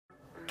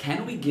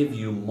can we give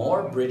you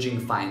more bridging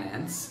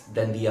finance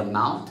than the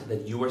amount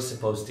that you were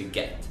supposed to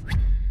get?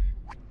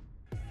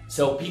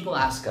 So people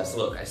ask us,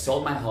 look, I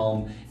sold my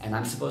home and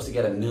I'm supposed to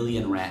get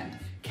R1,000,000.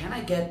 Can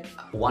I get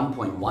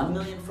 1.1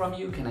 million from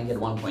you? Can I get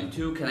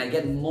 1.2? Can I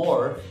get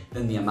more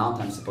than the amount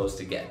I'm supposed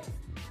to get?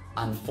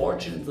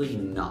 Unfortunately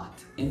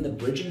not. In the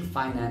bridging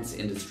finance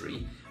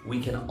industry, we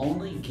can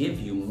only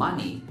give you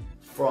money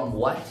from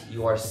what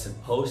you are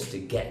supposed to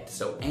get.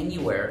 So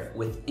anywhere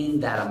within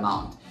that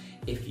amount.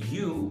 If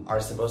you are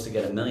supposed to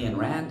get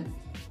R1,000,000,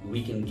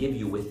 we can give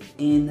you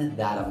within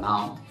that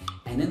amount.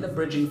 And in the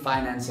bridging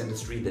finance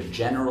industry, the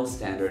general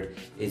standard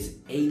is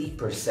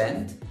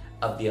 80%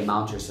 of the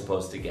amount you're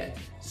supposed to get.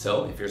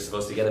 So if you're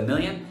supposed to get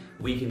R1,000,000,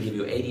 we can give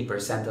you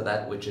 80% of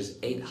that, which is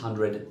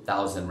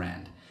 800,000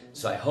 Rand.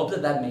 So I hope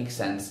that that makes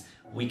sense.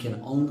 We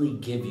can only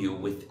give you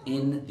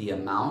within the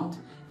amount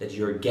that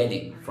you're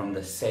getting from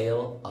the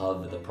sale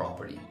of the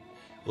property.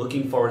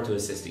 Looking forward to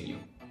assisting you.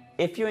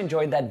 If you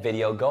enjoyed that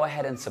video, go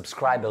ahead and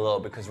subscribe below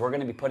because we're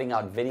going to be putting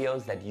out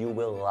videos that you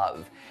will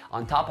love.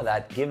 On top of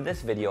that, give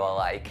this video a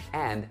like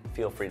and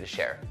feel free to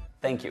share.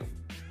 Thank you.